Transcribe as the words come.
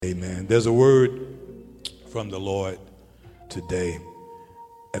Amen. There's a word from the Lord today.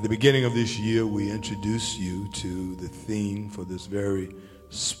 At the beginning of this year, we introduced you to the theme for this very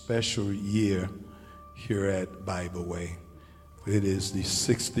special year here at Bible Way. It is the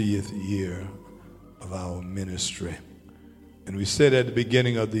 60th year of our ministry. And we said at the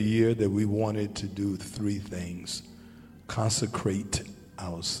beginning of the year that we wanted to do three things: consecrate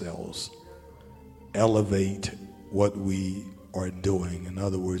ourselves, elevate what we are doing, in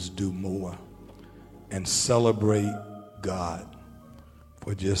other words, do more, and celebrate God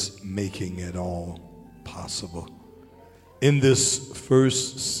for just making it all possible. In this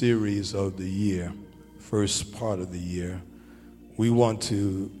first series of the year, first part of the year, we want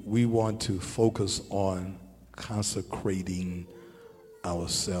to focus on consecrating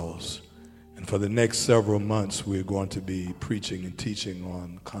ourselves. And for the next several months, we're going to be preaching and teaching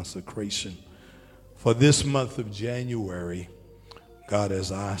on consecration. For this month of January, God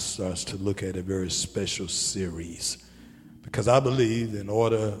has asked us to look at a very special series, because I believe in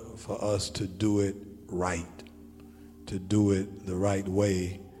order for us to do it right, to do it the right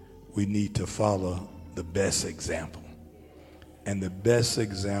way, we need to follow the best example. And the best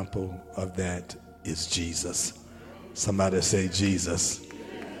example of that is Jesus. Somebody say Jesus.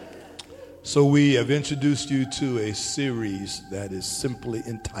 So we have introduced you to a series that is simply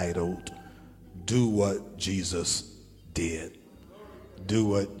entitled, Do What Jesus Did. Do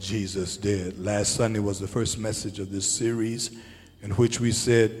what Jesus did. Last Sunday was the first message of this series, in which we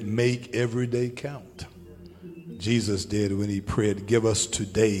said, make every day count. Jesus did when he prayed, give us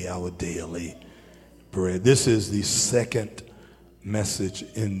today our daily bread. This is the second message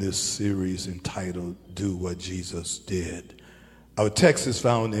in this series entitled, Do What Jesus Did. Our text is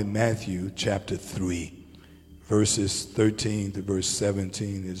found in Matthew chapter 3, verses 13 to verse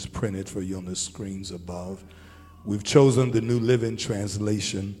 17. It is printed for you on the screens above. We've chosen the New Living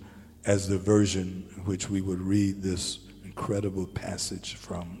Translation as the version in which we would read this incredible passage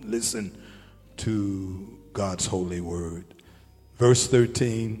from. Listen to God's holy word. Verse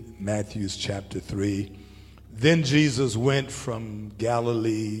 13, Matthew's chapter 3. Then Jesus went from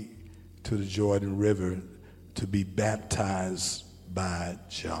Galilee to the Jordan River to be baptized by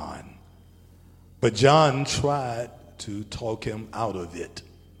John. But John tried to talk him out of it.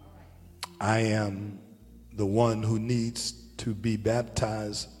 I am the one who needs to be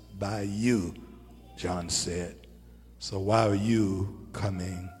baptized by you, John said. So why are you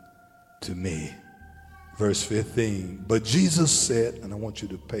coming to me? Verse 15, but Jesus said, and I want you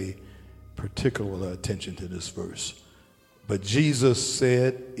to pay particular attention to this verse, but Jesus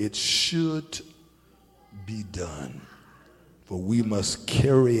said, it should be done, for we must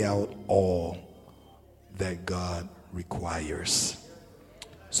carry out all that God requires.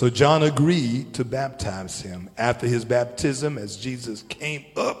 So John agreed to baptize him. After his baptism, as Jesus came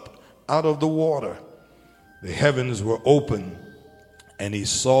up out of the water, the heavens were open, and he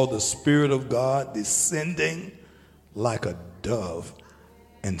saw the Spirit of God descending like a dove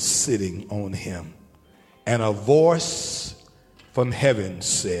and sitting on him. And a voice from heaven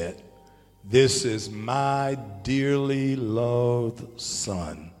said, this is my dearly loved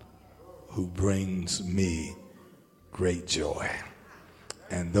Son, who brings me great joy.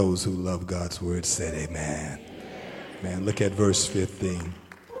 And those who love God's word said amen. Man, look at verse 15.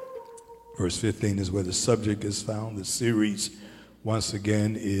 Verse 15 is where the subject is found. The series, once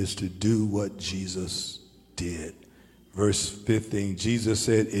again, is to do what Jesus did. Verse 15, Jesus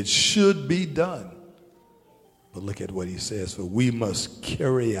said, it should be done. But look at what he says, for we must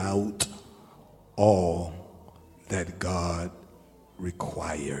carry out all that God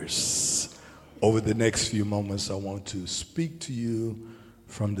requires. Over the next few moments, I want to speak to you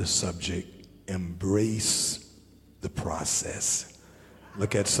from the subject, embrace the process.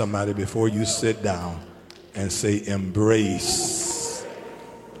 Look at somebody before you sit down and say, embrace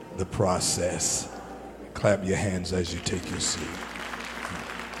the process. Clap your hands as you take your seat.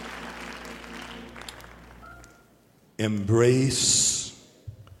 Embrace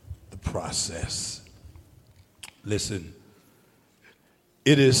the process. Listen,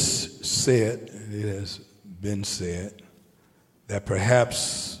 it is said, it has been said, that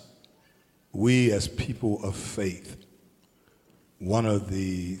perhaps we as people of faith, one of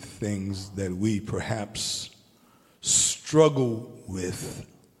the things that we perhaps struggle with,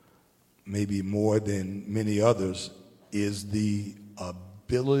 maybe more than many others, is the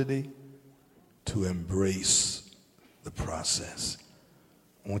ability to embrace the process.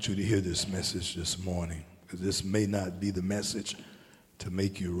 I want you to hear this message this morning, because this may not be the message to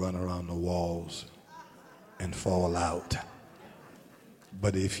make you run around the walls and fall out.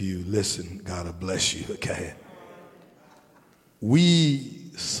 But if you listen, God will bless you, okay? We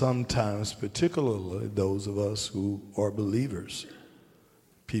sometimes, particularly those of us who are believers,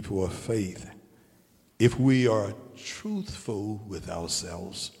 people of faith, if we are truthful with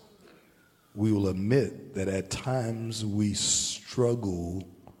ourselves, we will admit that at times we struggle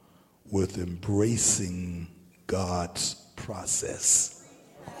with embracing God's process.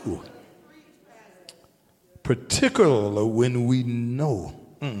 Ooh. Particularly when we know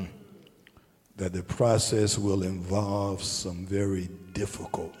that the process will involve some very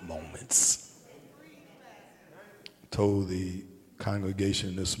difficult moments. Told the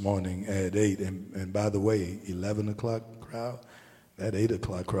congregation this morning at 8, and by the way, 11 o'clock crowd, that 8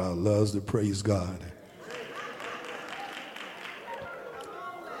 o'clock crowd loves to praise God.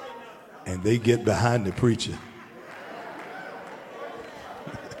 And they get behind the preacher.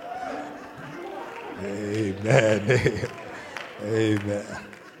 Amen. Amen.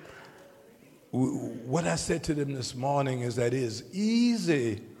 What I said to them this morning is that it is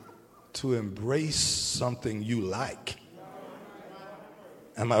easy to embrace something you like.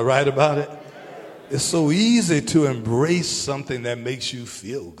 Am I right about it? It's so easy to embrace something that makes you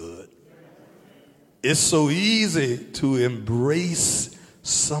feel good. It's so easy to embrace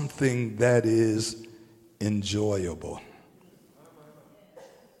something that is enjoyable.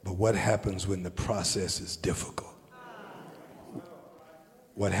 But what happens when the process is difficult?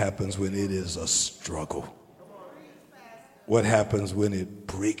 What happens when it is a struggle? What happens when it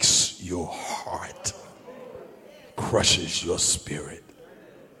breaks your heart, crushes your spirit?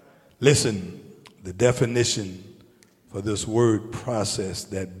 Listen, the definition for this word process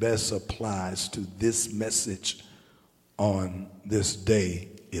that best applies to this message on this day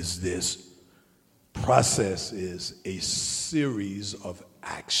is this. Process is a series of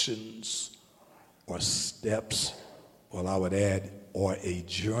actions or steps, well, I would add, or a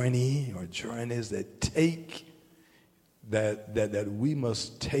journey or journeys that we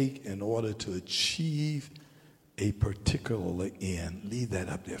must take in order to achieve a particular end. Leave that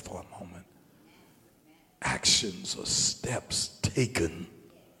up there for a moment. Actions or steps taken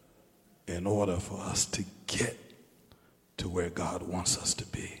in order for us to get to where God wants us to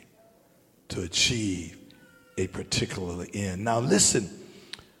be, to achieve a particular end. Now listen,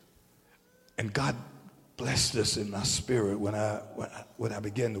 and God blessed us in my spirit when I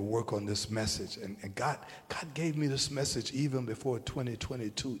began to work on this message. And God gave me this message even before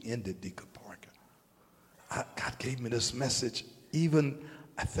 2022 ended, Deacon Parker. God gave me this message even,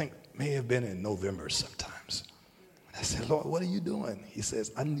 I think, may have been in November sometimes. And I said, Lord, what are you doing? He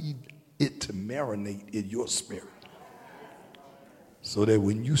says, I need it to marinate in your spirit, so that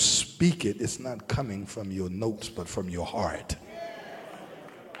when you speak it, it's not coming from your notes, but from your heart.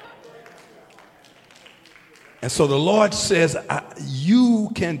 And so the Lord says,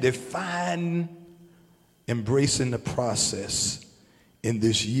 you can define embracing the process in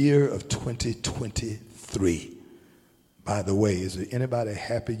this year of 2023. By the way, is there anybody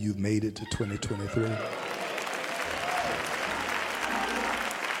happy you've made it to 2023?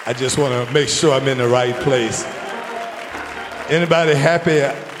 I just want to make sure I'm in the right place. Anybody happy?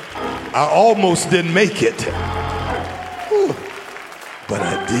 I almost didn't make it. Whew. But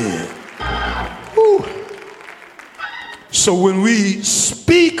I did. Whew. So when we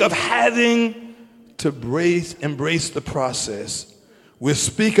speak of having to embrace the process, we're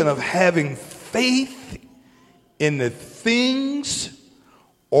speaking of having faith in the things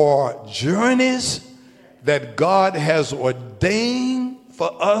or journeys that God has ordained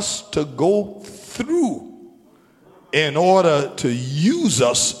for us to go through in order to use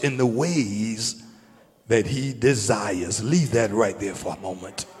us in the ways that he desires. Leave that right there for a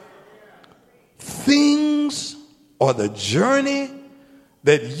moment. Things or the journey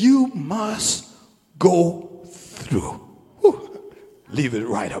that you must go through. Whew. Leave it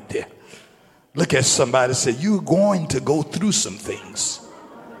right up there. Look at somebody and say, you're going to go through some things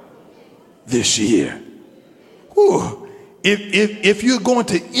this year. Whew. If you're going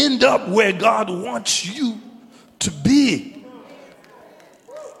to end up where God wants you to be,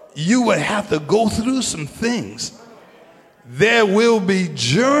 you will have to go through some things. There will be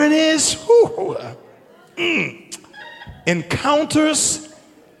journeys, encounters,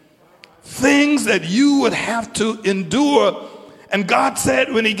 things that you would have to endure. And God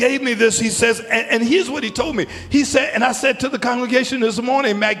said, when he gave me this, he says, and here's what he told me. He said, and I said to the congregation this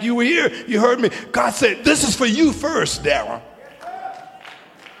morning, Mac, you were here, you heard me. God said, this is for you first, Darren.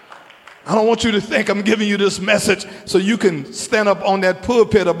 I don't want you to think I'm giving you this message so you can stand up on that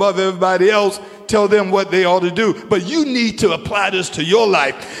pulpit above everybody else, tell them what they ought to do. But you need to apply this to your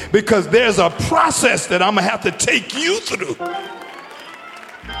life, because there's a process that I'm going to have to take you through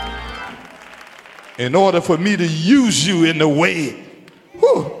in order for me to use you in the way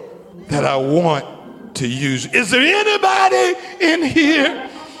that I want to use. Is there anybody in here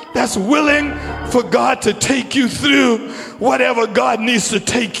that's willing for God to take you through whatever God needs to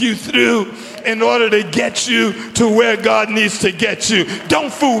take you through in order to get you to where God needs to get you?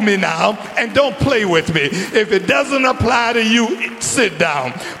 Don't fool me now, and don't play with me. If it doesn't apply to you, sit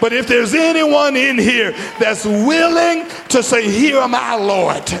down. But if there's anyone in here that's willing to say, here am I,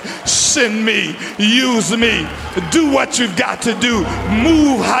 Lord, send me, use me, do what you've got to do,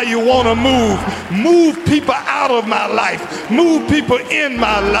 move how you want to move people out of my life, move people in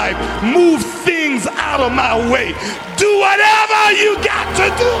my life, move things out of my way, do whatever you got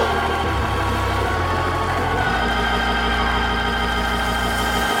to do.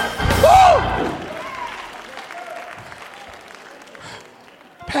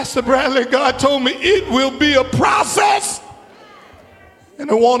 Pastor Bradley, God told me it will be a process and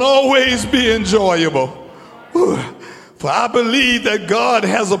it won't always be enjoyable. For I believe that God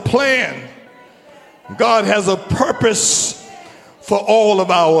has a plan. God has a purpose for all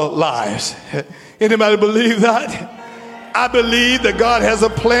of our lives. Anybody believe that? I believe that God has a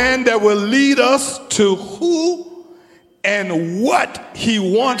plan that will lead us to who and what he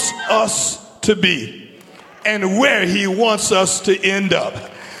wants us to be and where he wants us to end up.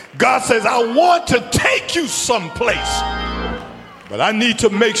 God says, I want to take you someplace, but I need to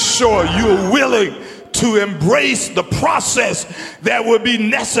make sure you're willing to embrace the process that will be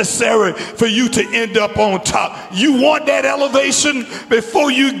necessary for you to end up on top. You want that elevation? Before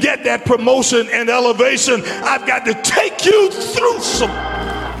you get that promotion and elevation, I've got to take you through some.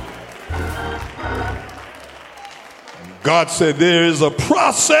 God said there is a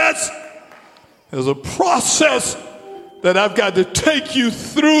process. There's a process that I've got to take you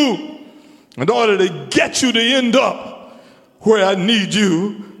through in order to get you to end up where I need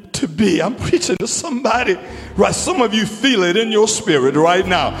you to be. I'm preaching to somebody, right? Some of you feel it in your spirit right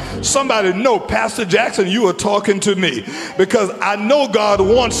now. Somebody know, Pastor Jackson, you are talking to me, because I know God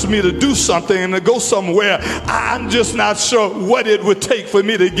wants me to do something and to go somewhere. I'm just not sure what it would take for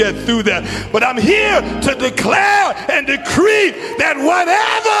me to get through that. But I'm here to declare and decree that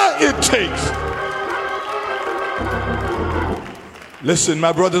whatever it takes. Listen,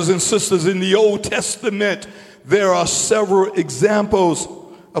 my brothers and sisters, in the Old Testament, there are several examples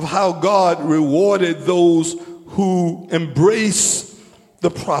of how God rewarded those who embrace the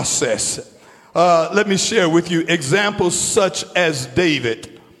process. Let me share with you examples such as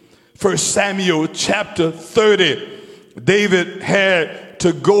David. 1 Samuel chapter 30, David had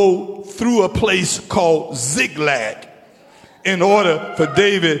to go through a place called Ziklag in order for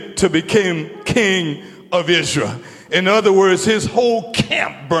David to become king of Israel. In other words, his whole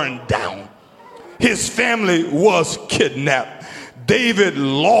camp burned down. His family was kidnapped. David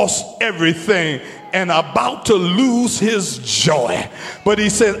lost everything and about to lose his joy. But he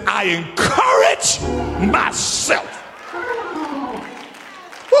said, I encourage myself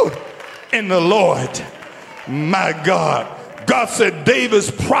in the Lord, my God. God said David's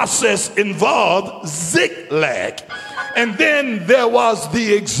process involved Ziklag. And then there was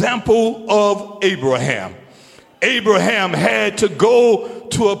the example of Abraham. Abraham had to go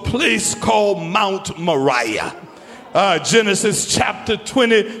to a place called Mount Moriah. Genesis chapter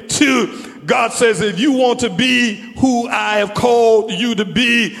 22, God says, if you want to be who I have called you to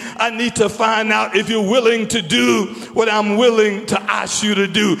be, I need to find out if you're willing to do what I'm willing to ask you to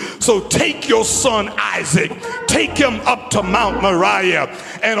do. So take your son Isaac, take him up to Mount Moriah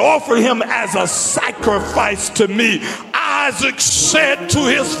and offer him as a sacrifice to me. Isaac said to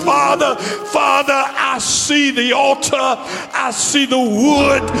his father, Father, I see the altar, I see the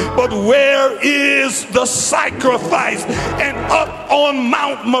wood, but where is the sacrifice? And up on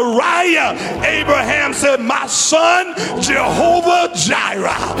Mount Moriah, Abraham said, my son, Jehovah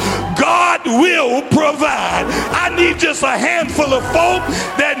Jireh, God will provide. I need just a handful of folk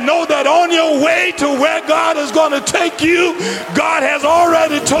that know that on your way to where God is going to take you, God has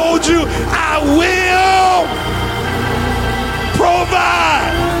already told you, I will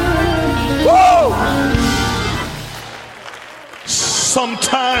provide. Woo!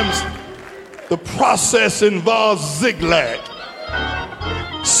 Sometimes the process involves Ziklag.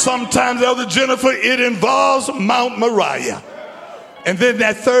 Sometimes, Elder Jennifer, it involves Mount Moriah. And then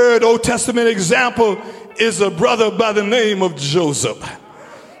that third Old Testament example is a brother by the name of Joseph.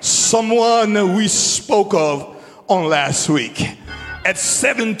 Someone that we spoke of on last week. At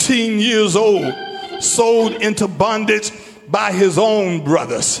 17 years old, sold into bondage by his own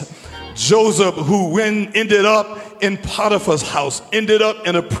brothers. Joseph, who ended up in Potiphar's house, ended up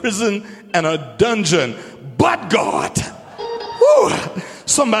in a prison and a dungeon. But God, woo,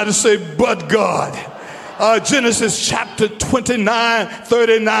 somebody say, but God. Genesis chapter 29,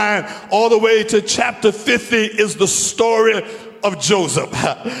 39, all the way to chapter 50 is the story of Joseph.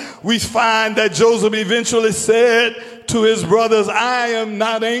 We find that Joseph eventually said to his brothers, I am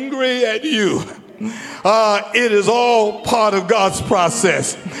not angry at you. It is all part of God's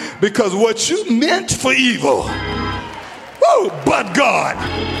process, because what you meant for evil, but God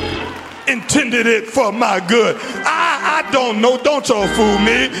intended it for my good. I don't know. Don't y'all fool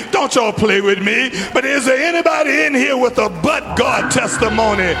me. Don't y'all play with me. But is there anybody in here with a but God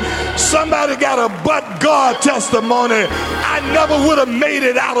testimony? Somebody got a but God testimony. I never would have made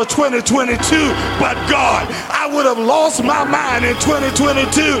it out of 2022 but God. I would have lost my mind in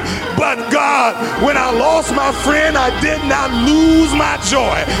 2022 but God. When I lost my friend, I did not lose my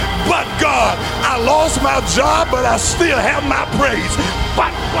joy but God. I lost my job, but I still have my praise.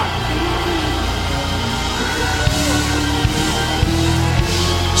 But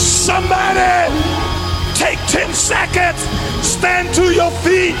somebody take 10 seconds, stand to your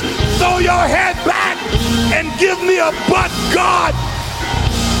feet, throw your head back, and give me a but God.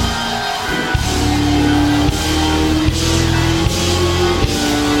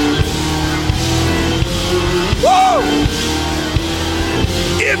 Woo!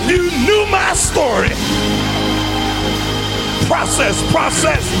 If you knew my story, process.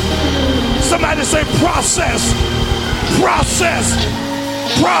 Somebody say process.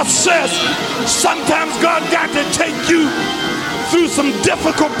 Sometimes God got to take you through some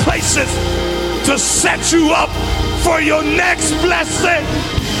difficult places to set you up for your next blessing.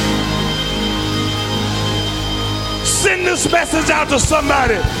 Send this message out to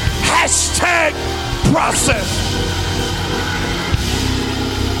somebody. Hashtag process.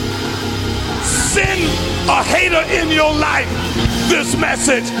 Send a hater in your life this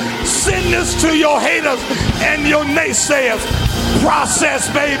message. Send this to your haters and your naysayers. Process,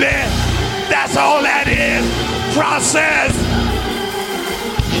 baby. That's all that is. Process.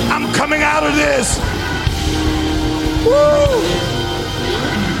 I'm coming out of this. Woo!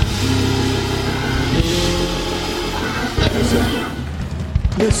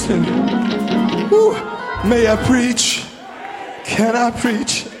 Listen. Woo. May I preach? Can I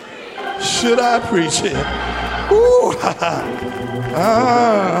preach? Should I preach it? Woo.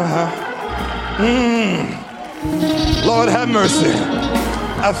 Lord have mercy.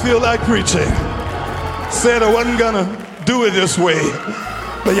 I feel like preaching. Said I wasn't gonna do it this way,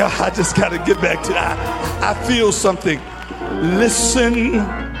 but yeah, I just gotta get back to that. I feel something. Listen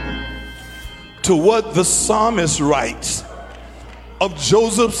to what the psalmist writes of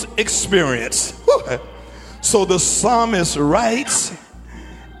Joseph's experience. So the psalmist writes,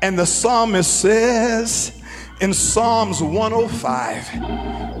 and the psalmist says in Psalms 105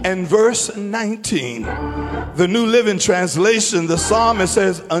 and verse 19, the New Living Translation, the psalmist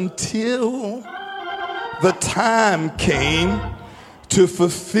says, until the time came to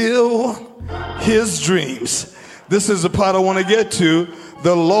fulfill his dreams. This is the part I want to get to.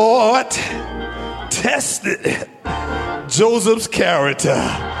 The Lord tested Joseph's character.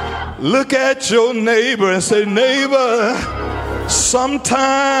 Look at your neighbor and say, neighbor,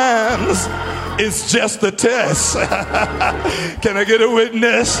 sometimes it's just a test. Can I get a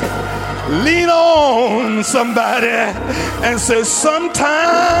witness? Lean on somebody and say,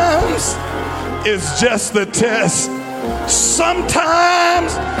 sometimes it's just a test.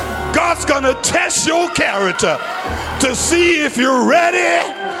 Sometimes God's gonna test your character to see if you're ready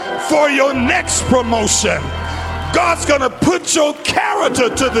for your next promotion. God's gonna put your character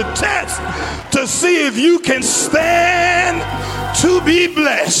to the test to see if you can stand to be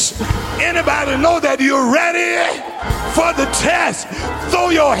blessed. Anybody know that you're ready for the test? Throw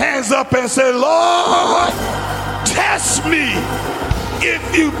your hands up and say, Lord, test me if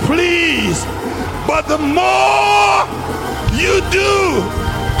you please. But the more you do,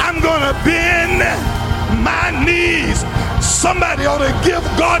 I'm gonna bend my knees. Somebody ought to give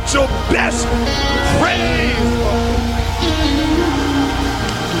God your best praise.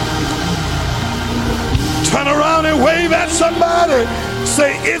 Turn around and wave at somebody.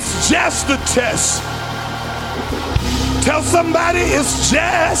 Say, it's just a test. Tell somebody it's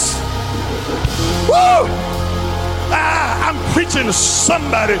just. Woo! I'm preaching to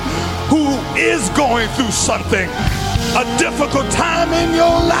somebody who is going through something, a difficult time in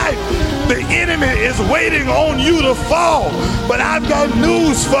your life. The enemy is waiting on you to fall. But I've got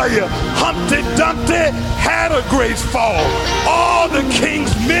news for you. Humpty Dumpty had a great fall. All the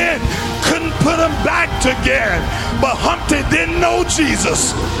king's men couldn't put him back together. But Humpty didn't know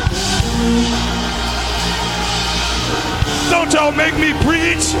Jesus. Don't y'all make me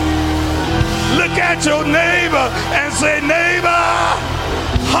preach. Look at your neighbor and say, neighbor,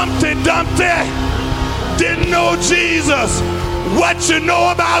 Humpty Dumpty didn't know Jesus, what you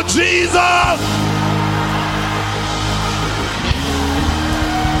know about Jesus.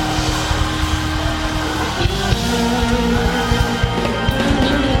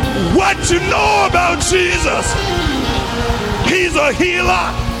 What you know about Jesus. He's a healer.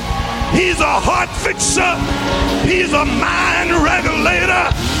 He's a heart fixer. He's a mind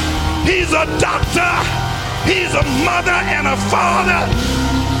regulator. He's a doctor. He's a mother and a father.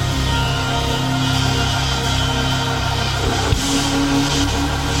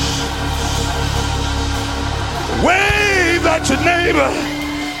 Wave at your neighbor.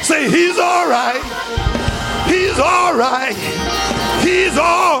 Say, he's all right. He's all right. He's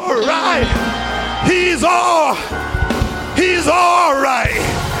all right. He's all right.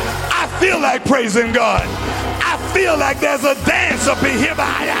 I feel like praising God. I feel like there's a dance up in here.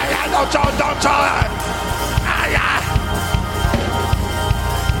 Don't y'all.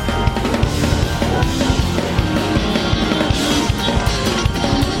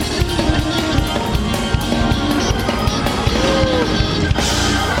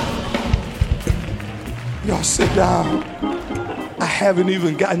 Y'all sit down. I haven't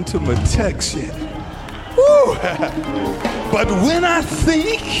even gotten to my text yet. Woo. But when I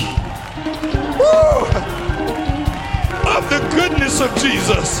think of the goodness of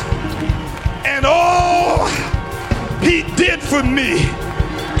Jesus and all he did for me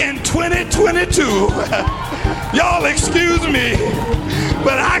in 2022, y'all excuse me,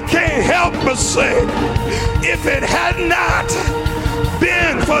 but I can't help but say, if it had not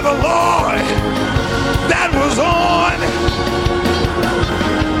been for the Lord that was on,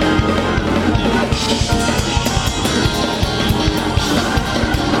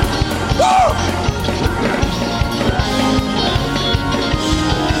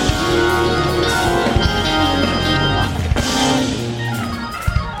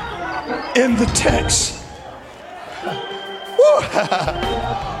 in the text.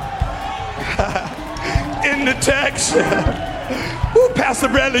 In the text. Pastor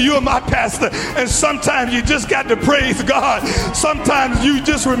Bradley, you are my pastor, and sometimes you just got to praise God. Sometimes you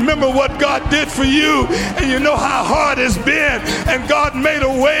just remember what God did for you, and you know how hard it's been, and God made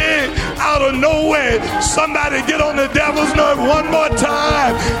a way out of no way. Somebody get on the devil's nerve one more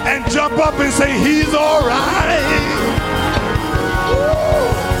time and jump up and say, he's all right.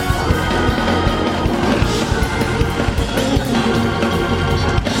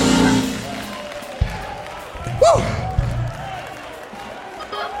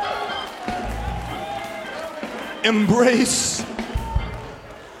 Embrace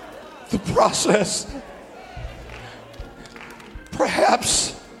the process.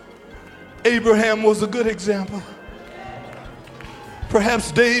 Perhaps Abraham was a good example.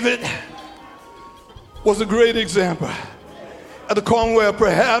 Perhaps David was a great example. At the Cornwall,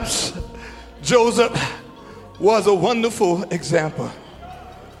 perhaps Joseph was a wonderful example.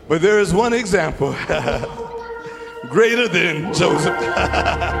 But there is one example greater than Joseph,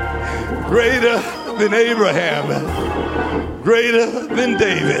 greater than Abraham, greater than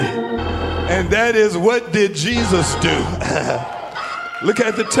David, and that is, what did Jesus do? Look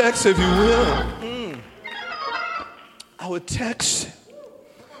at the text, if you will. Our text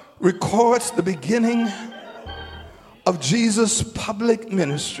records the beginning of Jesus' public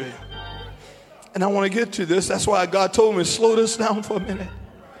ministry, and I want to get to this. That's why God told me, slow this down for a minute,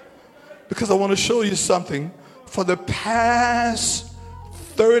 because I want to show you something. For the past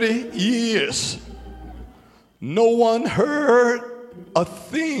 30 years, no one heard a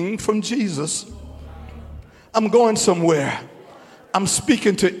thing from Jesus. I'm going somewhere. I'm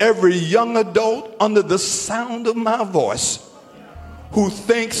speaking to every young adult under the sound of my voice who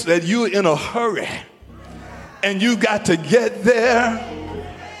thinks that you're in a hurry and you got to get there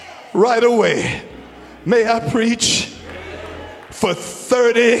right away. May I preach? For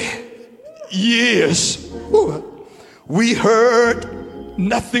 30 years, we heard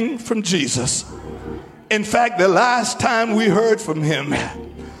nothing from Jesus. In fact, the last time we heard from him,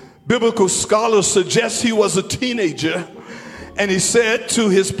 biblical scholars suggest he was a teenager, and he said to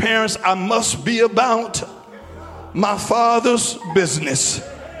his parents, I must be about my Father's business.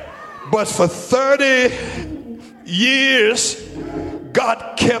 But for 30 years,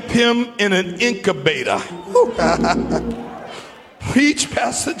 God kept him in an incubator. Preach,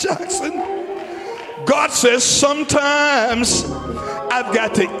 Pastor Jackson. God says, sometimes I've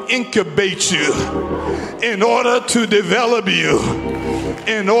got to incubate you in order to develop you,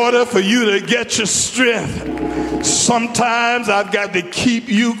 in order for you to get your strength. Sometimes I've got to keep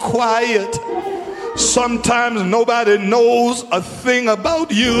you quiet. Sometimes nobody knows a thing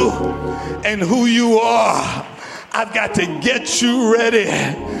about you and who you are. I've got to get you ready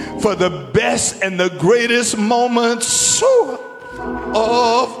for the best and the greatest moments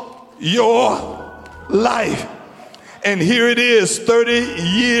of your life. And here it is, 30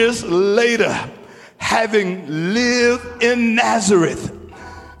 years later, having lived in Nazareth,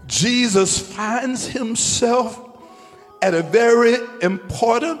 Jesus finds himself at a very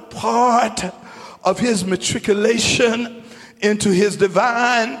important part of his matriculation into his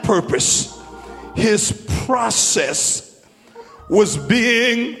divine purpose. His process was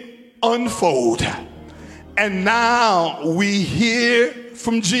being unfolded. And now we hear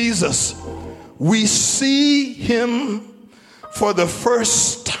from Jesus. We see him for the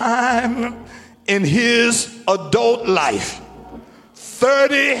first time in his adult life.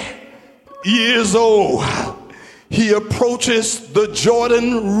 30 years old, he approaches the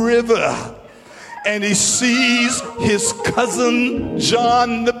Jordan River and he sees his cousin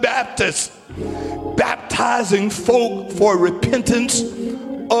John the Baptist baptizing folk for repentance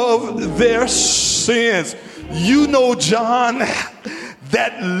of their sins. You know John,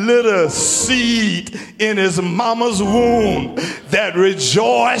 that little seed in his mama's womb that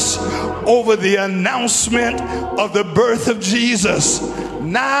rejoiced over the announcement of the birth of Jesus.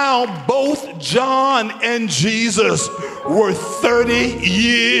 Now both John and Jesus were 30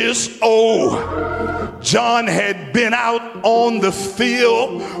 years old. John had been out on the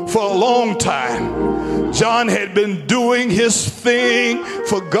field for a long time. John had been doing his thing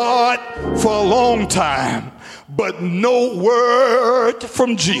for God for a long time. But no word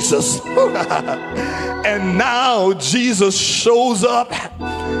from Jesus. And now Jesus shows up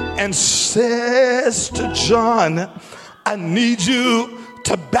and says to John, I need you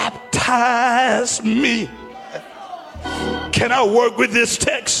to baptize me. Can I work with this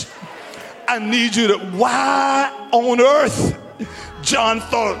text? I need you to, why on earth, John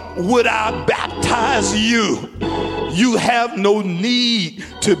thought, would I baptize you? You have no need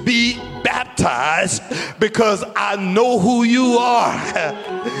to be baptized because I know who you are.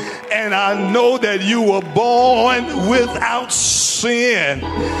 And I know that you were born without sin.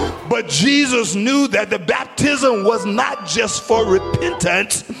 But Jesus knew that the baptism was not just for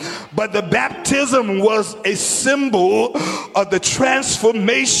repentance, but the baptism was a symbol of the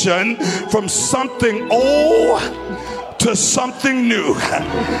transformation from something old to something new.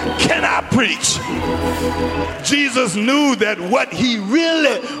 Can I preach? Jesus knew that what he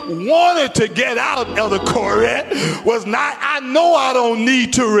really wanted to get out, Elder Corey, was not, I know I don't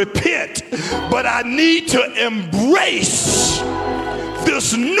need to repent, but I need to embrace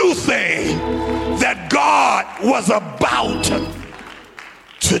this new thing that God was about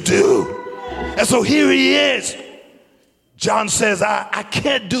to do. And so here he is. John says, I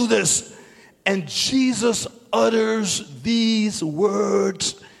can't do this. And Jesus utters these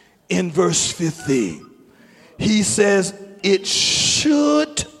words in verse 15. He says, it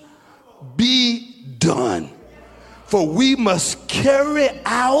should be done, for we must carry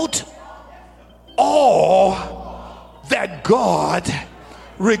out all that God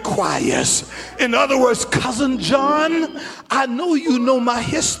requires. In other words, cousin John, I know you know my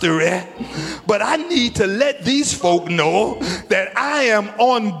history, but I need to let these folk know that I am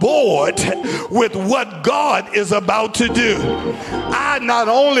on board with what God is about to do. I not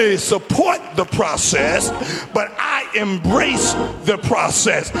only support the process, but I embrace the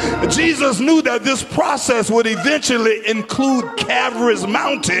process. Jesus knew that this process would eventually include Calvary's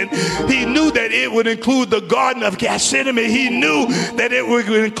mountain. He knew that it would include the Garden of Gethsemane. He knew that it would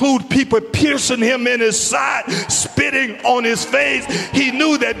include people piercing him in his side, spitting on his face. He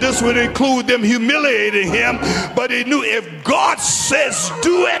knew that this would include them humiliating him, but he knew if God says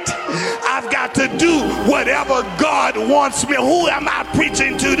do it, I've got to do whatever God wants me. Who am I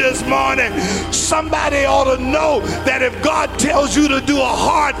preaching to this morning? Somebody ought to know that if God tells you to do a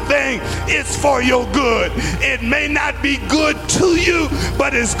hard thing, it's for your good. It may not be good to you,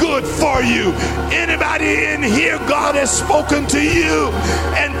 but it's good for you. Anybody in here, God has spoken to you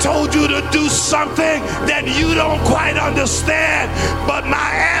and told you to do something that you don't quite understand, but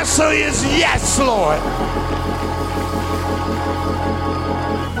my answer is yes, Lord.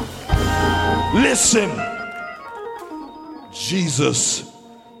 Listen, Jesus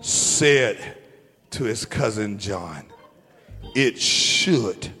said to his cousin John, it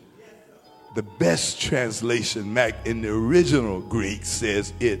should. The best translation, Mac, in the original Greek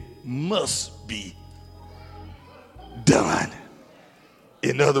says it must be done.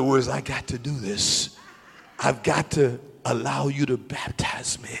 In other words, I got to do this. I've got to allow you to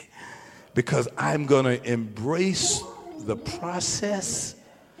baptize me because I'm going to embrace the process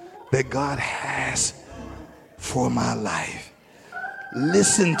that God has for my life.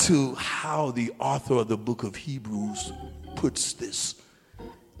 Listen to how the author of the book of Hebrews puts this.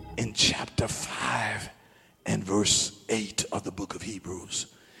 in chapter 5 and verse 8 of the book of Hebrews.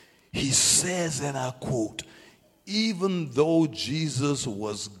 He says, and I quote, even though Jesus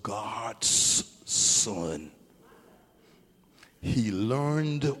was God's son, he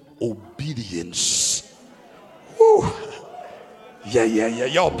learned obedience. Whew. Yeah.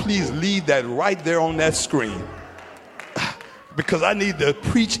 Y'all please leave that right there on that screen, because I need to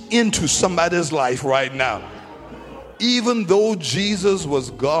preach into somebody's life right now. Even though Jesus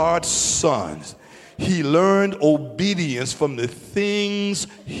was God's son, he learned obedience from the things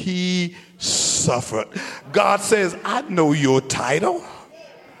he suffered. God says, I know your title.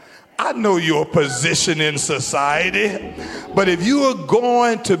 I know your position in society. But if you are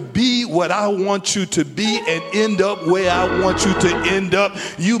going to be what I want you to be and end up where I want you to end up,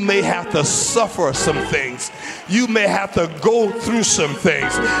 you may have to suffer some things. You may have to go through some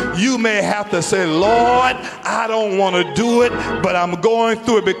things. You may have to say, Lord, I don't want to do it, but I'm going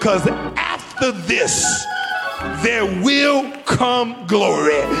through it, because after this, there will come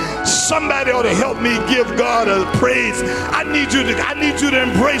glory. Somebody ought to help me give God a praise. I need you to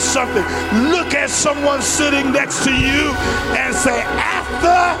embrace something. Look at someone sitting next to you and say,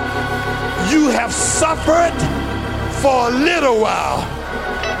 after you have suffered for a little while,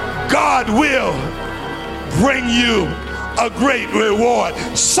 God will bring you a great reward.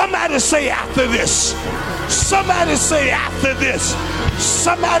 Somebody say after this. Somebody say after this.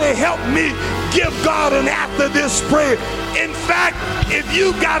 Somebody help me give God an after this prayer. In fact, if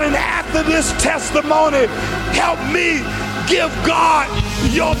you got an after this testimony, help me give God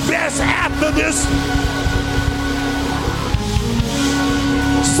your best after this.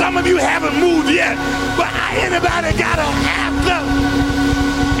 Some of you haven't moved yet, but anybody got an after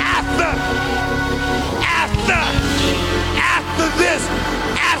this,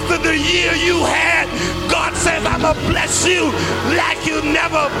 after the year you had? God says, I'm gonna bless you like you've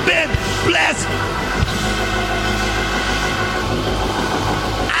never been blessed.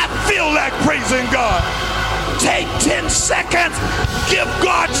 I feel like praising God. Take 10 seconds, give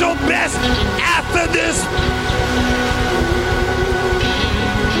God your best after this.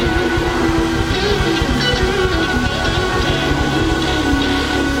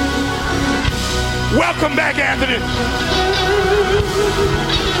 Welcome back, Anthony.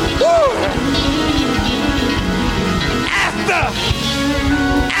 Woo.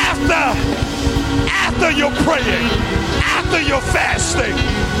 After you're praying, after you're fasting,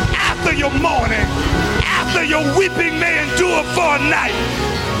 after you're mourning, after your weeping may endure for a night,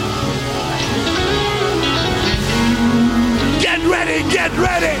 get ready, get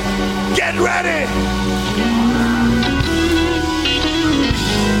ready, get ready.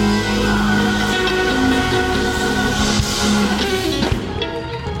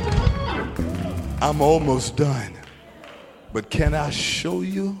 I'm almost done, but can I show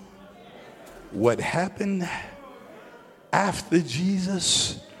you what happened after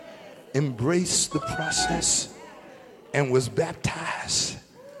Jesus embraced the process and was baptized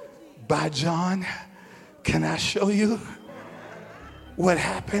by John? Can I show you what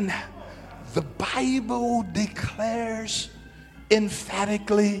happened? The Bible declares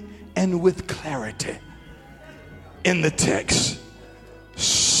emphatically and with clarity in the text,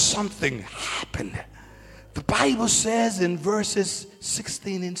 something happened. The Bible says in verses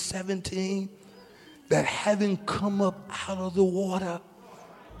 16 and 17 that having come up out of the water,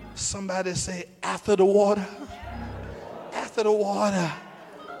 somebody say after the water,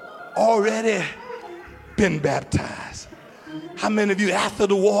 already been baptized. How many of you after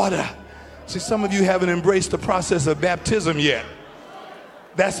the water? See, some of you haven't embraced the process of baptism yet.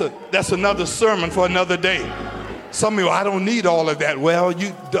 That's another sermon for another day. Some of you, I don't need all of that. Well,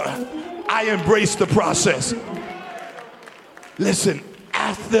 I embrace the process. Listen,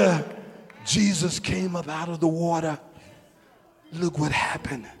 after Jesus came up out of the water, look what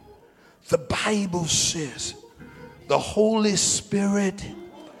happened. The Bible says the Holy Spirit,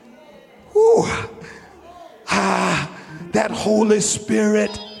 that Holy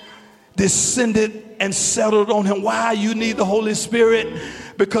Spirit descended and settled on him. Why you need the Holy Spirit?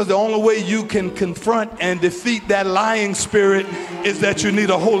 Because the only way you can confront and defeat that lying spirit is that you need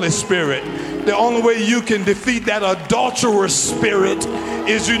a Holy Spirit. The only way you can defeat that adulterous spirit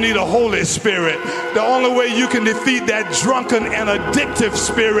is you need a Holy Spirit. The only way you can defeat that drunken and addictive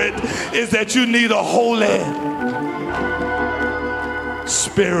spirit is that you need a Holy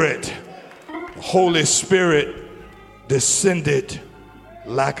Spirit. Holy Spirit descended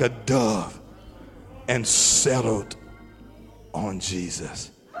like a dove and settled on Jesus.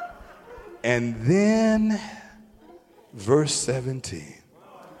 And then verse 17,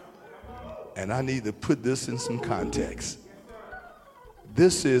 and I need to put this in some context.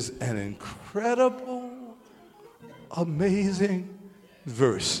 This is an incredible, amazing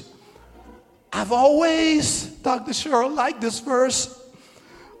verse. I've always, Dr. Cheryl, liked this verse,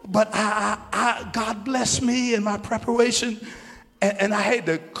 but God blessed me in my preparation, and I had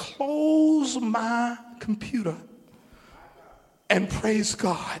to close my computer and praise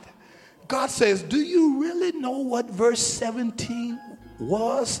God. God says, do you really know what verse 17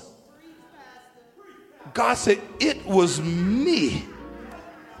 was? God said, it was me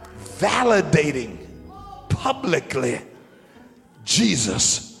validating publicly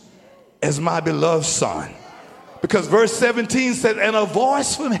Jesus as my beloved son. Because verse 17 said, and a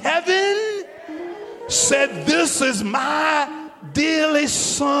voice from heaven said, this is my dearly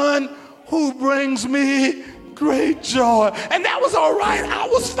son who brings me great joy. And that was all right. I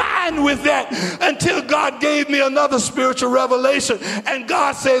was fine with that until God gave me another spiritual revelation. And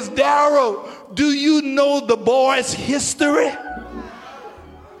God says, Darrell, do you know the boy's history?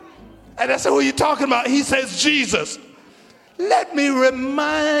 And I said, who are you talking about? He says, Jesus. Let me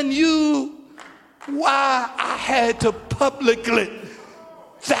remind you why I had to publicly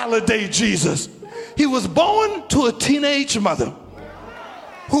validate Jesus. He was born to a teenage mother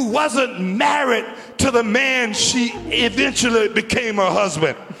who wasn't married to the man she eventually became her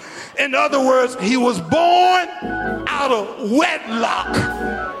husband. In other words, he was born out of wedlock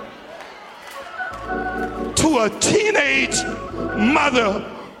to a teenage mother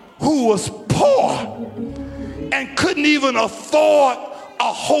who was poor and couldn't even afford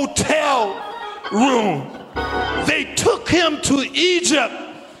a hotel room. They took him to Egypt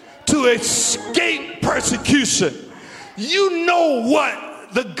to escape persecution. You know what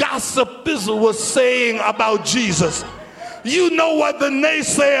the gossipers were saying about Jesus. You know what the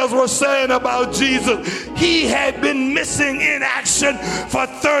naysayers were saying about Jesus. He had been missing in action for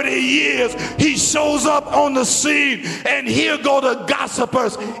 30 years. He shows up on the scene, and here go the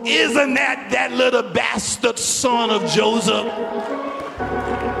gossipers. Isn't that little bastard son of Joseph?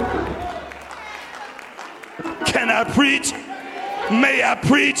 Can I preach? May I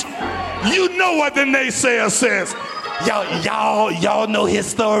preach? You know what the naysayer says. Y'all know his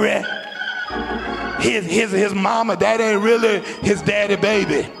story. His mama, that ain't really his daddy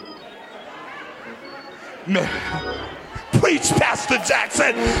baby. Man. Preach, Pastor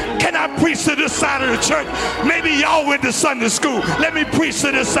Jackson. Can I preach to this side of the church? Maybe y'all went to Sunday school. Let me preach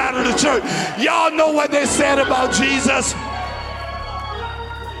to this side of the church. Y'all know what they said about Jesus.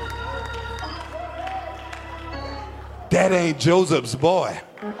 That ain't Joseph's boy.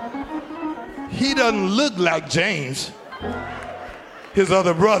 He doesn't look like James, his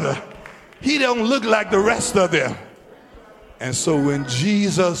other brother. He don't look like the rest of them. And so when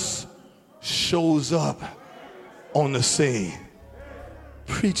Jesus shows up on the scene,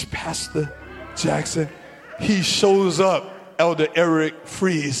 preach, Pastor Jackson, he shows up, Elder Eric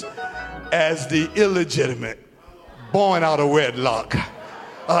Fries, as the illegitimate, born out of wedlock,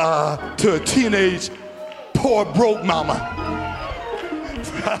 to a teenage, poor, broke mama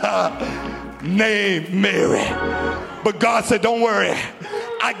named Mary. But God said, don't worry,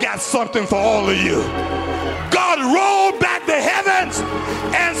 I got something for all of you. God rolled back the heavens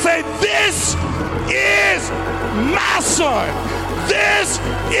and said, this is my son. This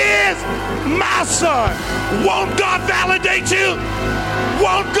is my son. Won't God validate you?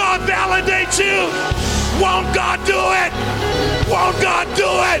 Won't God validate you? Won't God do it? Won't God do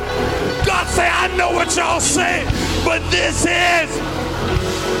it? God say, I know what y'all say, but this is.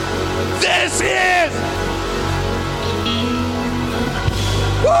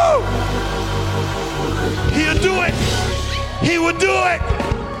 Woo! He'll do it. He will do it.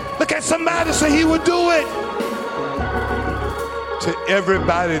 Look at somebody and say, he will do it. To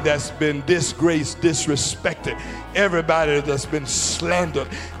everybody that's been disgraced, disrespected, everybody that's been slandered,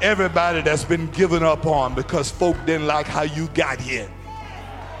 everybody that's been given up on because folk didn't like how you got here.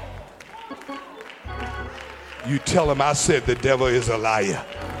 You tell them I said the devil is a liar.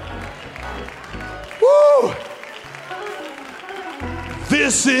 Woo!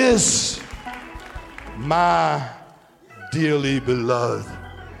 This is my dearly beloved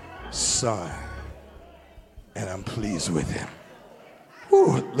son, and I'm pleased with him.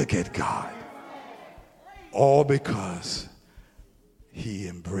 Woo, look at God. All because he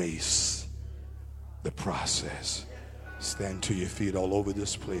embraced the process. Stand to your feet all over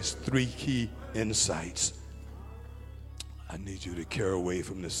this place. 3 key insights I need you to carry away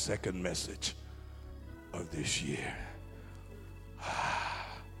from the second message of this year.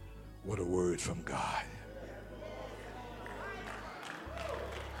 What a word from God.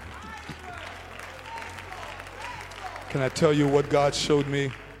 Can I tell you what God showed me?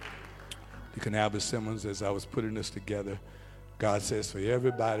 Deacon Albert Simmons, as I was putting this together, God says for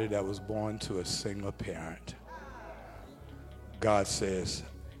everybody that was born to a single parent, God says,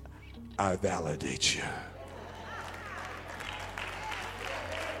 I validate you.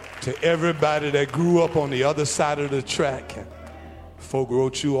 To everybody that grew up on the other side of the track, folk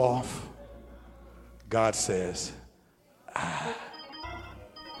wrote you off, God says, I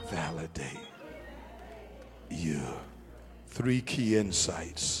validate you. 3 key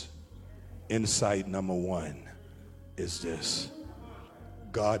insights. Insight number 1 is this: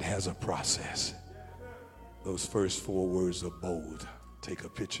 God has a process. Those first 4 words are bold. Take a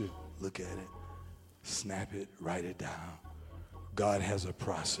picture, look at it, snap it, write it down. God has a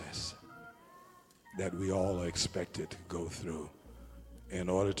process that we all are expected to go through in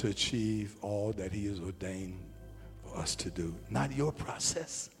order to achieve all that he has ordained for us to do. Not your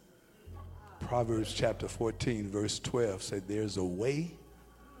process. Proverbs chapter 14, verse 12 said, there's a way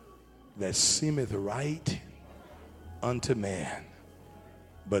that seemeth right unto man,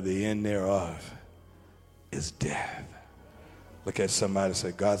 but the end thereof is death. Look at somebody and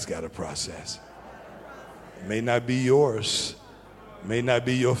say, God's got a process. It may not be yours. It may not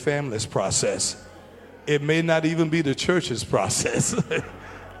be your family's process. It may not even be the church's process.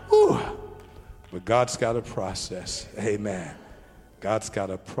 But God's got a process. Amen. God's got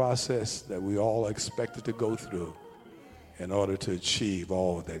a process that we all are expected to go through in order to achieve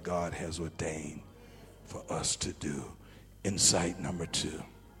all that God has ordained for us to do. Insight number 2.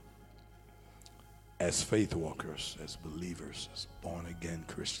 As faith walkers, as believers, as born-again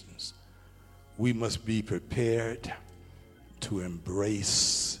Christians, we must be prepared to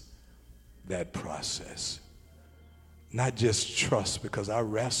embrace that process. Not just trust, because I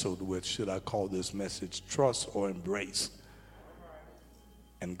wrestled with, should I call this message trust or embrace?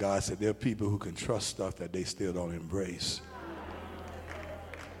 And God said there are people who can trust stuff that they still don't embrace.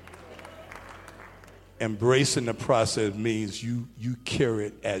 Embracing the process means you carry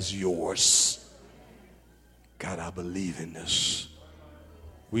it as yours. God, I believe in this.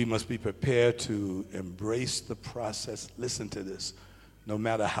 We must be prepared to embrace the process. Listen to this. No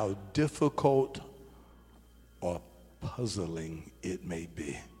matter how difficult or puzzling it may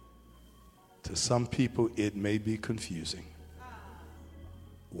be. To some people, it may be confusing.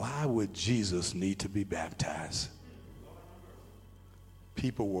 Why would Jesus need to be baptized?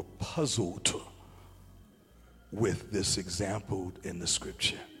 People were puzzled with this example in the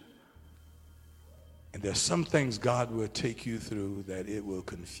scripture. And there's some things God will take you through that it will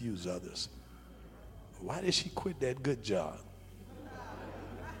confuse others. Why did she quit that good job?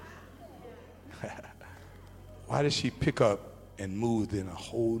 Why did she pick up and move in a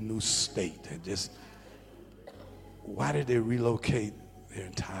whole new state? And just, why did they relocate their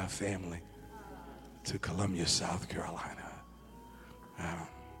entire family to Columbia, South Carolina?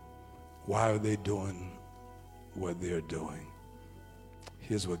 Why are they doing what they're doing?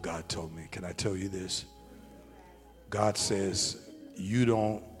 Here's what God told me. Can I tell you this? God says you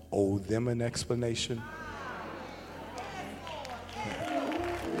don't owe them an explanation.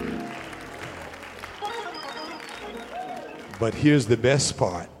 But here's the best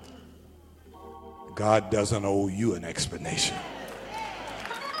part. God doesn't owe you an explanation.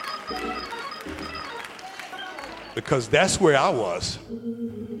 Because that's where I was.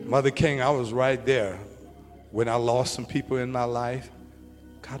 Mother King, I was right there when I lost some people in my life.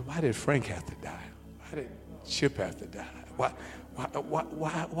 God, why did Frank have to die? Why did Chip have to die?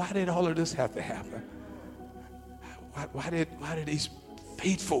 Why did all of this have to happen? Why did these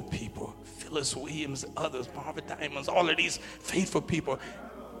faithful people, Phyllis Williams, others, Marvin Diamonds, all of these faithful people?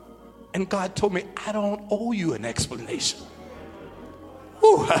 And God told me, I don't owe you an explanation.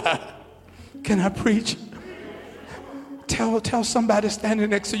 Ooh, can I preach? Tell somebody standing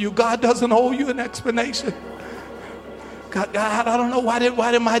next to you, God doesn't owe you an explanation. God, I don't know, why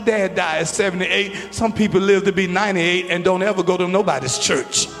did my dad die at 78? Some people live to be 98 and don't ever go to nobody's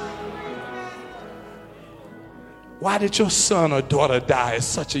church. Why did your son or daughter die at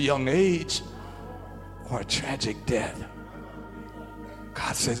such a young age? Or a tragic death?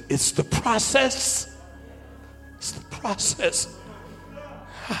 God says, it's the process. It's the process.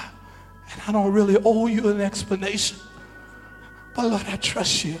 And I don't really owe you an explanation. But Lord, I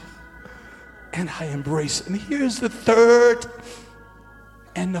trust you. And I embrace it. And here's the third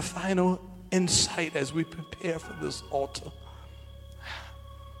and the final insight as we prepare for this altar.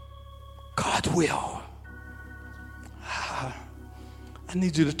 God will. I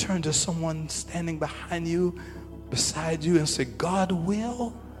need you to turn to someone standing behind you, beside you, and say, God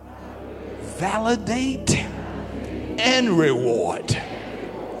will validate and reward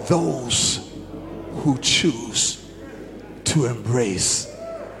those who choose to embrace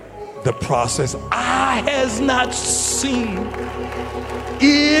the process. I eye has not seen,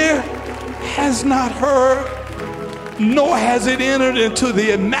 ear has not heard, nor has it entered into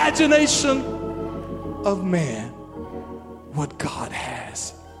the imagination of man what God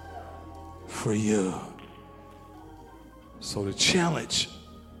has for you. So the challenge,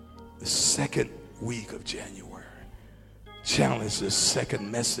 the second week of January, challenge, the second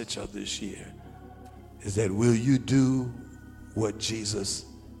message of this year is that will you do what Jesus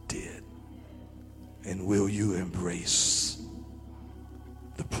did? And will you embrace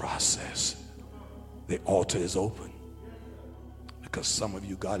the process? The altar is open because some of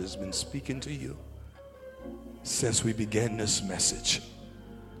you, God has been speaking to you since we began this message.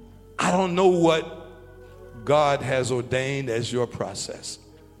 I don't know what God has ordained as your process.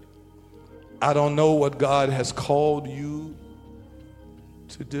 I don't know what God has called you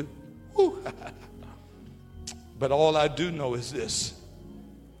to do. But all I do know is this,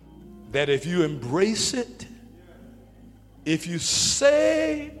 that if you embrace it, if you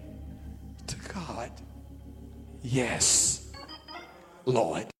say to God, yes,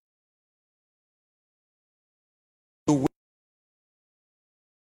 Lord,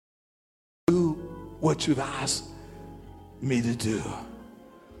 do what you've asked me to do.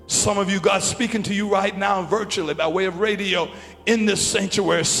 Some of you, God's speaking to you right now virtually by way of radio in this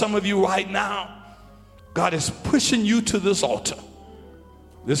sanctuary. Some of you right now, God is pushing you to this altar.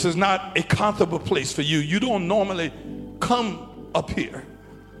 This is not a comfortable place for you. You don't normally come up here.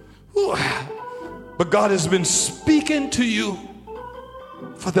 Ooh. But God has been speaking to you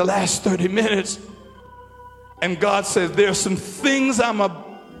for the last 30 minutes. And God says, there's some things I'm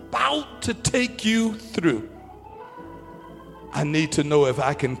about to take you through. I need to know if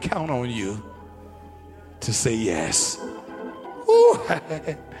I can count on you to say yes. Ooh.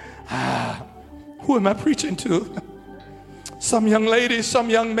 Who am I preaching to? Some young lady, some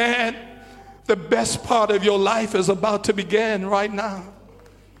young man. The best part of your life is about to begin right now.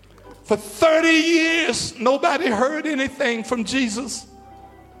 For 30 years, nobody heard anything from Jesus.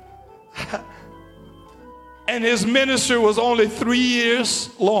 And his ministry was only 3 years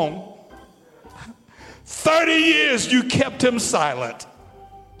long. 30 years you kept him silent.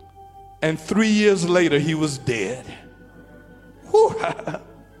 And 3 years later, he was dead. Whew.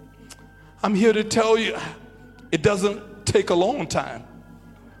 I'm here to tell you, it doesn't take a long time.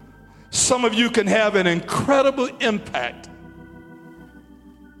 Some of you can have an incredible impact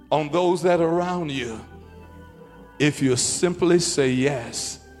on those that are around you if you simply say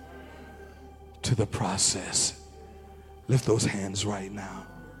yes to the process. Lift those hands right now.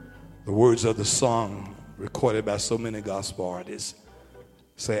 The words of the song recorded by so many gospel artists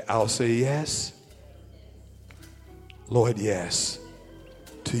say, I'll say yes, Lord, yes,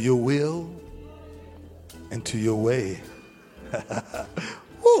 to your will and to your way.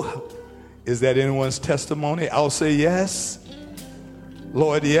 Is that anyone's testimony? I'll say yes,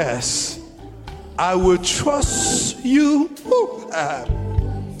 Lord, yes. I will trust you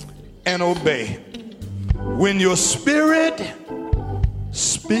and obey. When your spirit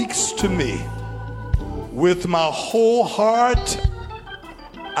speaks to me, with my whole heart,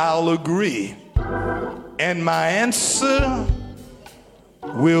 I'll agree. And my answer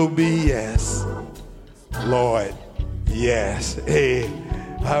will be yes. Lord, yes. Hey,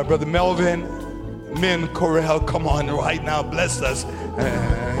 Brother Melvin, men, Corel, come on right now. Bless us.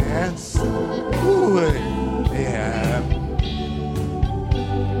 Yes. Ooh, yeah.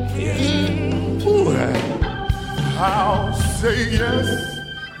 Yes. Ooh. I'll say yes,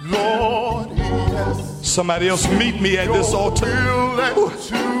 Lord, yes. Somebody else meet me at this altar.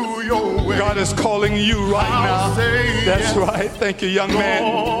 God is calling you right now. That's right. Thank you, young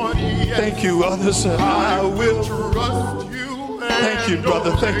man. Thank you, others. I will trust you. Thank you,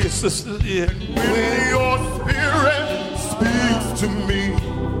 brother. Thank you, sister. Yeah. When your spirit speaks to me,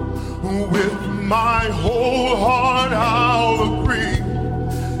 with my whole heart I'll agree,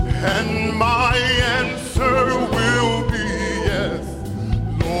 and my answer will be yes,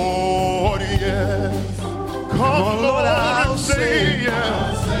 Lord, yes. Come on, Lord, I'll say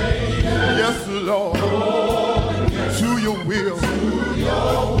yes. Yes, Lord, to your will,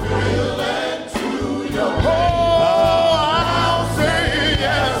 and to your way. Oh, I'll say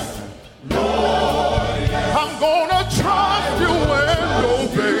yes, Lord, yes. I'm gonna trust you and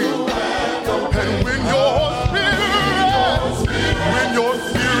obey. And when your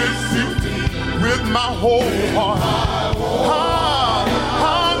spirit speaks with my whole heart,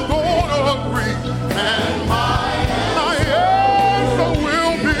 I'm gonna agree. And my answer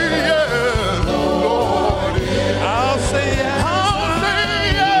will be yes, Lord. I'll say yes.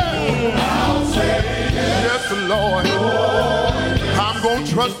 I'll say yes, Lord. I'm gonna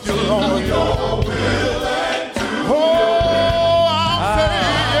trust you, Lord. I'll say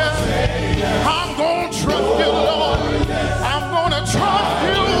yes. I'm going to trust you, Lord. I'm going to trust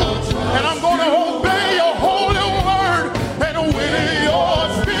you, and I'm going to obey your holy word. And when your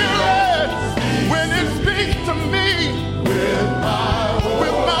spirit, when it speaks to me,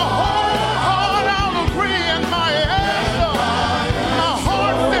 with my whole heart, I'll agree, and my answer, my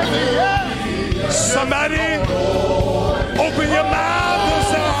heart says yes. Somebody open your mouth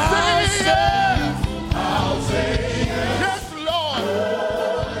and say, I'll say yes, Lord.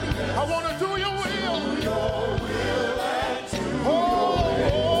 I want to do your will. Oh,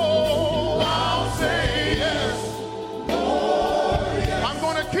 I'll say yes. I'm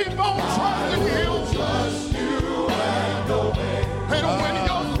going to keep on trusting you. And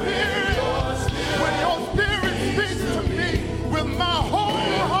when your spirit speaks to me with my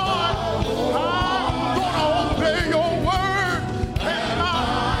whole heart, I'm going to obey your word. And I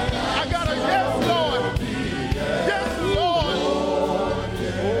got a yes, Lord. Yes, Lord.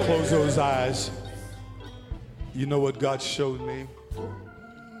 close those eyes. You know what God showed me?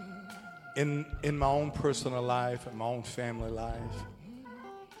 In my own personal life, in my own family life,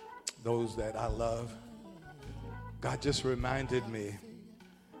 those that I love, God just reminded me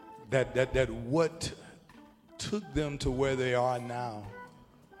that what took them to where they are now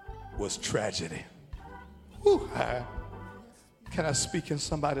was tragedy. Whew, can I speak in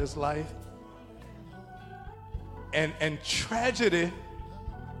somebody's life? And tragedy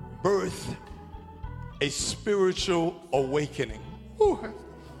birthed a spiritual awakening. Whew,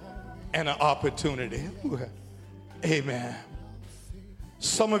 and an opportunity. Whew, amen.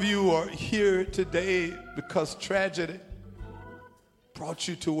 Some of you are here today because tragedy brought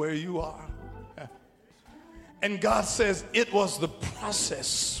you to where you are. And God says it was the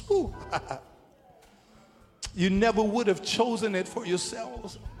process. Ooh. You never would have chosen it for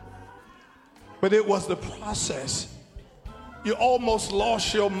yourselves, but it was the process. You almost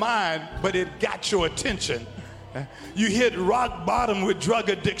lost your mind, but it got your attention. You hit rock bottom with drug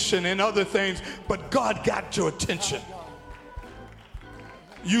addiction and other things, but God got your attention.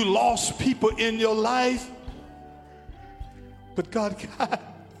 You lost people in your life, but God got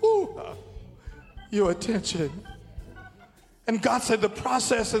your attention. And God said the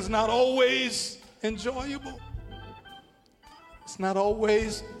process is not always enjoyable. It's not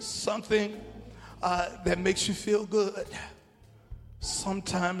always something that makes you feel good.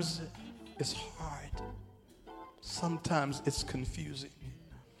 Sometimes it's hard. Sometimes it's confusing.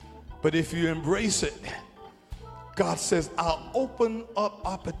 But if you embrace it, God says, I'll open up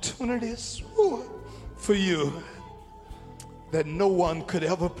opportunities for you that no one could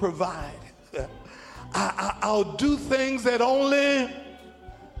ever provide. I'll do things that only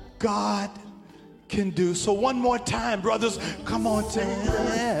God can do. So one more time, brothers, come on, say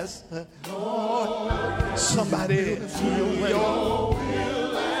yes. Somebody, if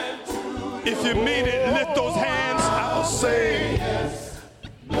you mean it, lift those hands. I'll say yes.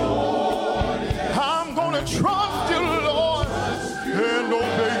 I'm going to trust you, Lord, and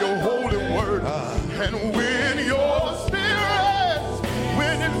obey your holy word. And when your spirit,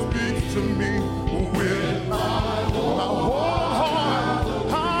 when it speaks to me with my whole heart,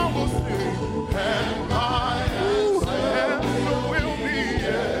 I will sing, and my answer will be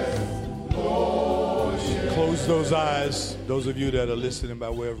yes, Lord. Close those eyes. Those of you that are listening by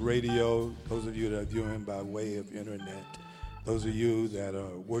way of radio, those of you that are viewing by way of internet, those of you that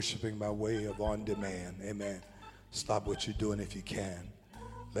are worshiping by way of on demand, amen. Stop what you're doing if you can.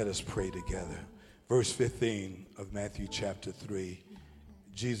 Let us pray together. Verse 15 of Matthew chapter 3,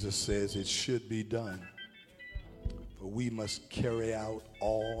 Jesus says it should be done, for we must carry out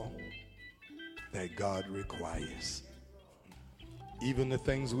all that God requires. Even the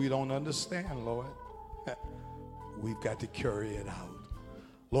things we don't understand, Lord, we've got to carry it out.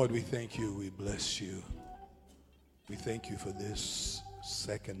 Lord, we thank you, we bless you. We thank you for this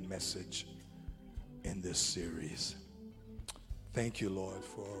second message in this series. Thank you, Lord,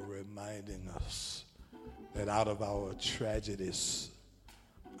 for reminding us that out of our tragedies,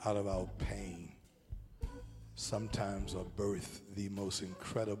 out of our pain, sometimes are birthed the most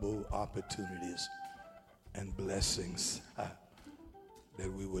incredible opportunities and blessings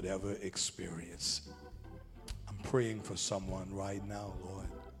that we would ever experience. I'm praying for someone right now, Lord,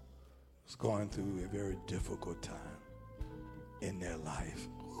 who's going through a very difficult time in their life.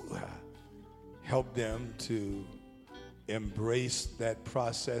 Help them to embrace that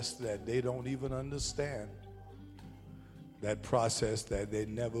process that they don't even understand, that process that they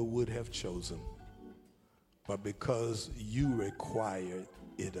never would have chosen, but because you required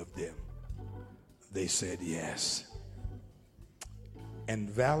it of them, they said yes. And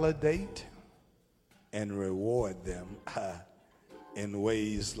validate and reward them in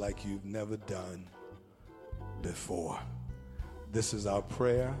ways like you've never done before. This is our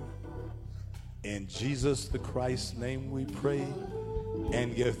prayer. In Jesus the Christ's name we pray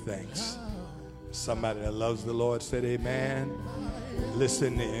and give thanks. Somebody that loves the Lord said amen.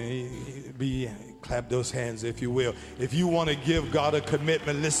 Listen, clap those hands if you will. If you want to give God a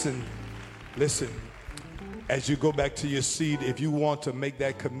commitment, listen. As you go back to your seat, if you want to make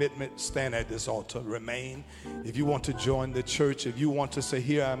that commitment, stand at this altar, remain. If you want to join the church, if you want to say,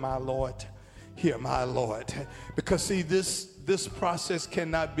 here am I, Lord, here am I, Lord. Because see, this process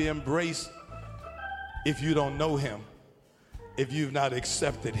cannot be embraced if you don't know him, if you've not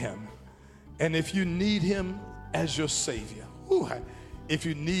accepted him. And if you need him as your Savior, if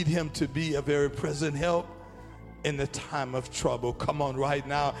you need him to be a very present help in the time of trouble, come on right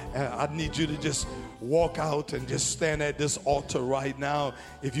now. I need you to just walk out and just stand at this altar right now,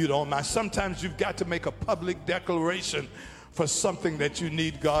 if you don't mind. Sometimes you've got to make a public declaration for something that you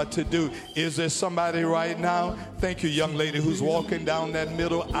need God to do. Is there somebody right now? Thank you, young lady who's walking down that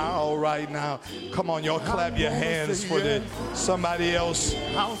middle aisle right now. Come on, y'all, clap your hands for that. Somebody else,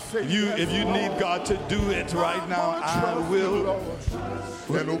 if you need God to do it right now, I will.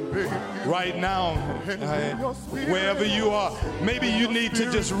 Right now, wherever you are, maybe you need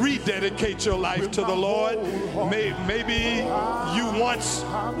to just rededicate your life to the Lord. Maybe you once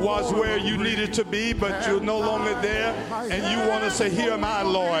was where you needed to be, but you're no longer there, and you want to say, here am I,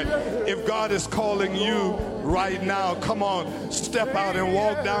 Lord. If God is calling you right now, come on, step out and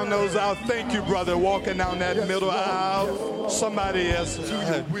walk down those aisles. Thank you, brother, walking down that middle aisle. Somebody else,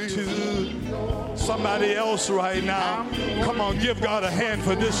 somebody else right now. Come on, give God a hand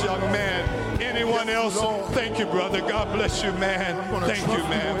for this young man. Anyone else? Thank you, brother. God bless you, man. Thank you,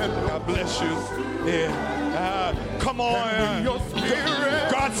 man. God bless you. Yeah. Come on.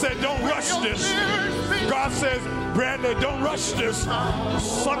 God said, don't rush this. God says, Bradley, don't rush this.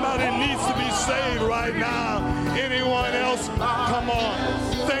 Somebody needs to be saved right now. Anyone else? Come on.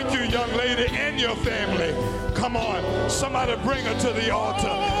 Thank you, young lady, and your family. Come on. Somebody bring her to the altar.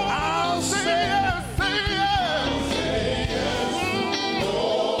 I'll say yes, say yes.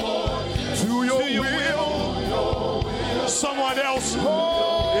 To your will. Someone else.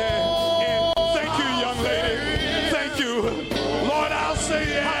 Yeah. Thank you, young lady. Thank you. Lord, I'll say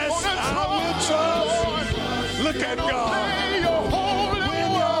yes. I will trust. Look at God.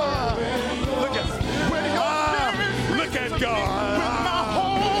 Look at God.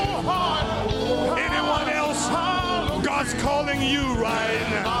 Anyone else? God's calling you right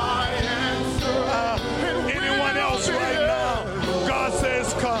now. Anyone else right now? God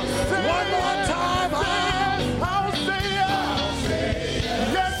says, come. One more time.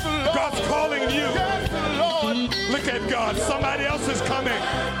 God's calling you. Look at God. Somebody else is coming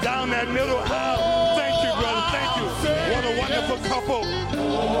down that middle aisle. Thank you, brother. Thank you. What a wonderful couple.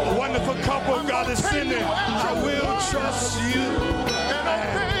 A wonderful couple God is sending. I will trust you.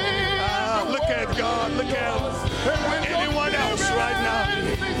 Look at God. Look at anyone else right now.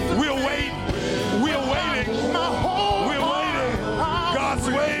 We'll wait. We're waiting. We're waiting. God's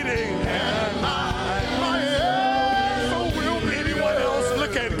waiting. Anyone else?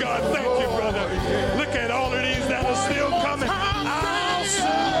 Look at God. Thank you, brother. Look at all of these that are still coming. I'll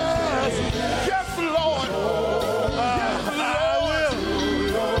say yes, Lord. I will.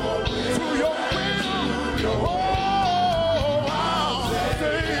 To your will. Oh, I'll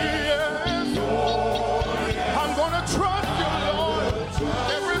say yes. I'm going to trust you, Lord,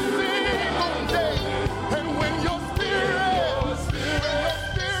 every single day. And when your spirit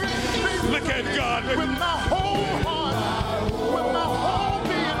speaks, look at God. With my whole heart, with my whole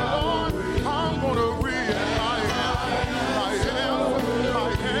being, Lord, I'm going to realize my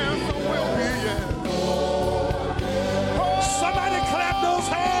answer will be yes. Somebody clap those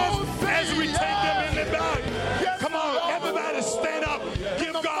hands as we take them in the back. Come on, everybody stand up.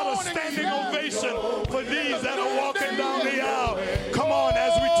 Give God a standing ovation for these that are walking down the aisle. Come on,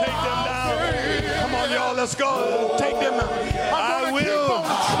 as we take them down. Come on, y'all, let's go. Take them out. I will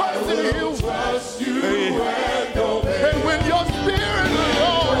Trust you. And when your spirit